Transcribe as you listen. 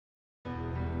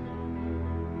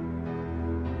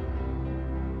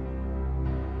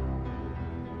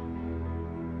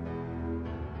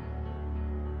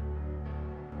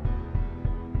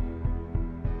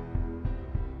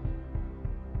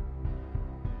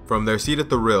From their seat at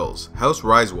the Rills, House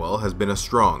Ryswell has been a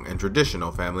strong and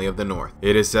traditional family of the North.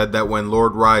 It is said that when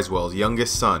Lord Ryswell's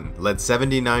youngest son led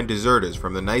 79 deserters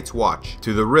from the Night's Watch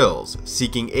to the Rills,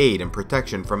 seeking aid and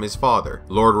protection from his father,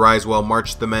 Lord Ryswell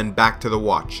marched the men back to the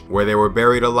Watch, where they were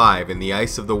buried alive in the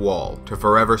ice of the wall, to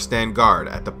forever stand guard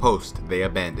at the post they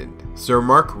abandoned. Sir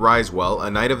Mark Ryswell,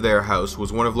 a knight of their house,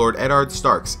 was one of Lord Eddard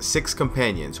Stark's 6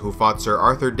 companions who fought Sir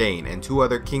Arthur Dane and 2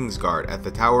 other Kingsguard at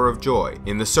the Tower of Joy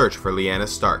in the search for Lyanna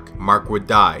Stark. Mark would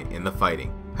die in the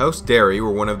fighting. House Darry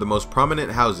were one of the most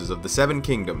prominent houses of the 7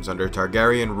 kingdoms under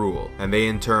Targaryen rule, and they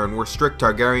in turn were strict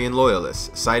Targaryen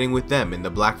loyalists, siding with them in the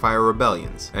Blackfyre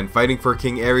rebellions, and fighting for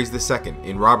King Aerys II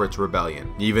in Robert's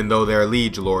rebellion, even though their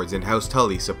liege lords in House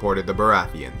Tully supported the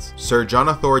Baratheons. Sir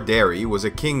Jonathor Darry was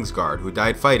a Kingsguard who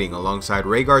died fighting alongside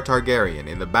Rhaegar Targaryen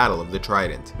in the Battle of the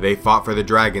Trident. They fought for the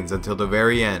dragons until the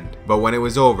very end, but when it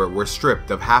was over were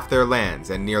stripped of half their lands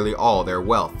and nearly all their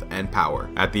wealth and power.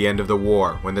 At the end of the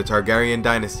war, when the Targaryen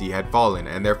dynasty had fallen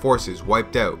and their forces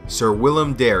wiped out, Sir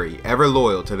Willem Darry, ever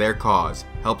loyal to their cause,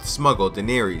 helped smuggle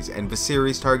Daenerys and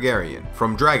Viserys Targaryen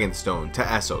from Dragonstone to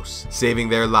Essos, saving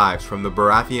their lives from the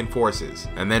Baratheon forces,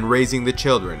 and then raising the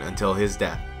children until his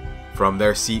death. From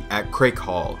their seat at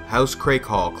Crakehall, House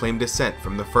Crakehall claimed descent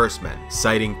from the First Men,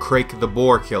 citing Crake the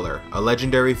Boar Killer, a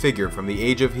legendary figure from the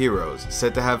Age of Heroes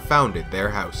said to have founded their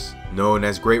house. Known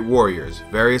as great warriors,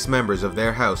 various members of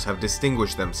their house have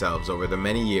distinguished themselves over the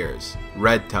many years.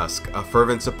 Red Tusk, a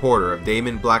fervent supporter of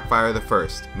Daemon Blackfyre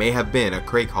I, may have been a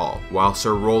Crakehall, while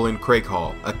Sir Roland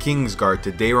Crakehall, a Kingsguard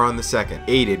to Daeron II,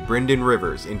 aided Brynden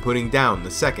Rivers in putting down the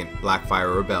Second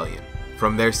Blackfyre Rebellion.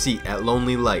 From their seat at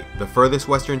Lonely Light, the furthest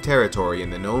western territory in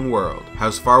the known world,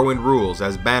 House Farwynd rules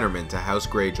as bannermen to House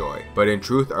Greyjoy, but in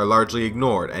truth are largely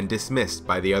ignored and dismissed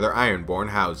by the other Ironborn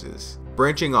houses.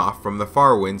 Branching off from the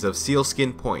Farwynds of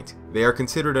Sealskin Point, they are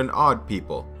considered an odd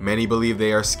people. Many believe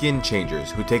they are skin changers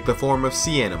who take the form of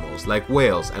sea animals like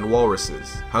whales and walruses.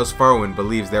 House Farwynd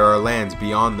believes there are lands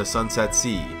beyond the Sunset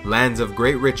Sea, lands of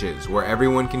great riches where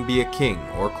everyone can be a king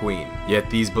or queen. Yet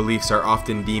these beliefs are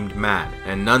often deemed mad,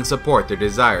 and none support their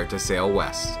desire to sail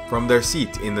west. From their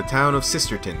seat in the town of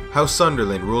Sisterton, House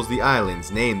Sunderland rules the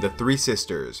islands named the Three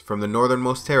Sisters from the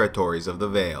northernmost territories of the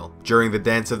Vale. During the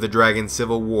Dance of the Dragon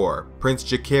Civil War, Prince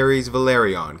Jacaerys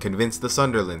Velaryon convinced the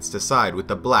Sunderlands to side with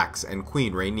the Blacks and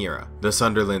Queen Rhaenyra. The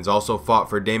Sunderlands also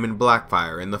fought for Daemon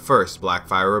Blackfyre in the First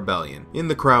Blackfyre Rebellion. In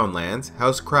the Crown Lands,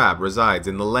 House Crabb resides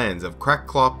in the lands of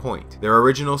Crackclaw Point. Their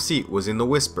original seat was in the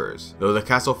Whispers, though the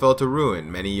castle fell to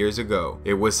ruin many years ago.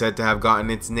 It was said to have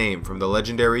gotten its name from the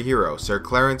legendary hero Sir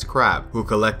Clarence Crabb, who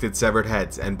collected severed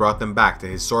heads and brought them back to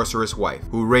his sorceress wife,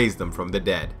 who raised them from the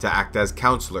dead, to act as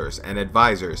counselors and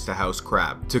advisors to House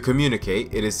Crabb. To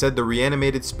communicate, it is said the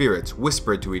reanimated spirits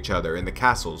whispered to each other in the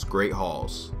castle's great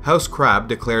halls. House Crabb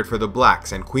declared for the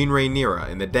Blacks and Queen Rhaenyra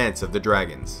in the Dance of the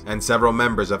Dragons, and several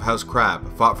members of House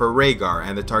Crabb fought for Rhaegar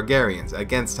and the Targaryens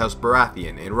against House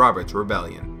Baratheon in Robert's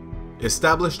Rebellion.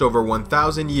 Established over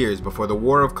 1,000 years before the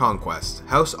War of Conquest,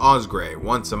 House Osgrey,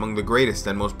 once among the greatest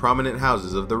and most prominent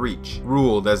houses of the Reach,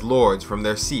 ruled as lords from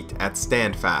their seat at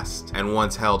Standfast, and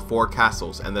once held 4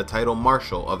 castles and the title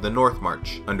Marshal of the North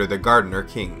March under the Gardener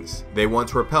Kings. They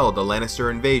once repelled the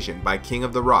Lannister invasion by King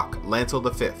of the Rock, Lancel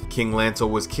V. King Lancel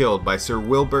was killed by Sir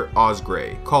Wilbert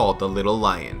Osgrey, called the Little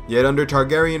Lion. Yet under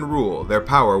Targaryen rule, their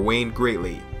power waned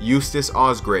greatly. Eustace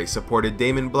Osgrey supported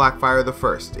Daemon Blackfyre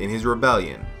I in his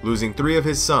rebellion, losing 3 of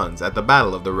his sons at the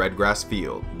Battle of the Redgrass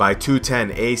Field. By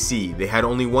 210 AC, they had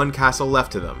only 1 castle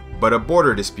left to them, but a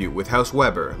border dispute with House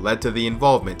Weber led to the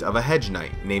involvement of a hedge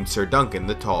knight named Sir Duncan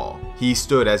the Tall. He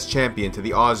stood as champion to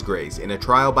the Osgreys in a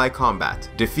trial by combat,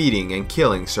 defeating and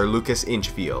killing Sir Lucas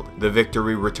Inchfield. The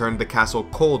victory returned the castle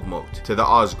Coldmoat to the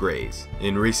Osgreys.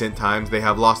 In recent times they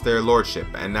have lost their lordship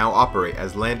and now operate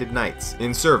as landed knights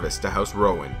in service to House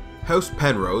Rowan. House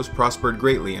Penrose prospered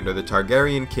greatly under the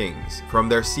Targaryen kings from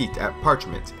their seat at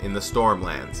Parchment in the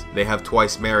Stormlands. They have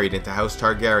twice married into House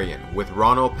Targaryen, with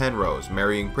Ronald Penrose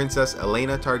marrying Princess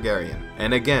Aelena Targaryen,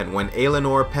 and again when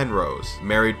Aelinor Penrose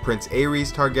married Prince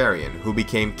Aerys Targaryen, who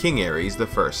became King Aerys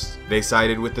I. They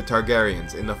sided with the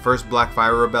Targaryens in the First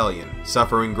Blackfyre Rebellion,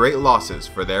 suffering great losses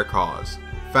for their cause.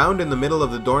 Found in the middle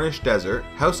of the Dornish desert,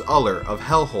 House Uller of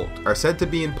Hellholt are said to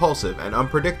be impulsive and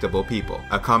unpredictable people.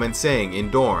 A common saying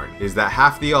in Dorne is that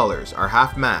half the Ullers are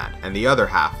half mad and the other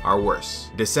half are worse.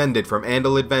 Descended from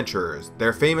Andal adventurers,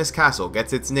 their famous castle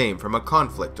gets its name from a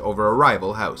conflict over a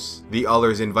rival house. The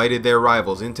Ullers invited their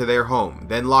rivals into their home,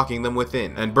 then locking them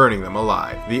within and burning them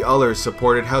alive. The Ullers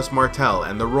supported House Martell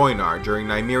and the Rhoynar during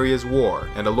Nymeria's war,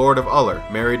 and a Lord of Uller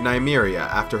married Nymeria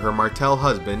after her Martell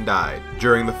husband died.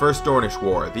 During the First Dornish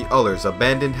War, war, the Ullers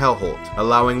abandoned Hellholt,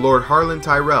 allowing Lord Harlan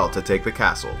Tyrell to take the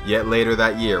castle. Yet later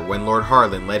that year, when Lord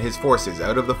Harlan led his forces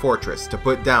out of the fortress to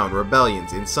put down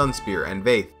rebellions in Sunspear and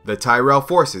Vaith, the Tyrell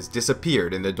forces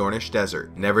disappeared in the Dornish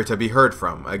desert, never to be heard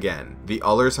from again. The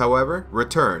Ullers, however,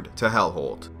 returned to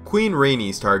Hellholt. Queen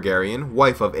Rhaenys Targaryen,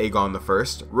 wife of Aegon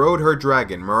I, rode her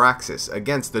dragon Meraxes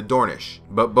against the Dornish,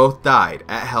 but both died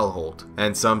at Hellholt,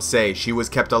 and some say she was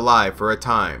kept alive for a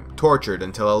time, tortured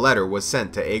until a letter was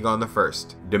sent to Aegon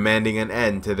I, demanding an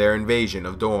end to their invasion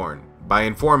of Dorne, by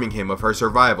informing him of her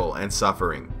survival and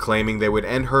suffering, claiming they would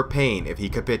end her pain if he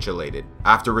capitulated.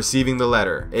 After receiving the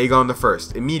letter, Aegon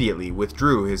I immediately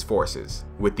withdrew his forces.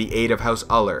 With the aid of House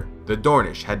Uller, the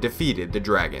Dornish had defeated the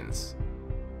dragons.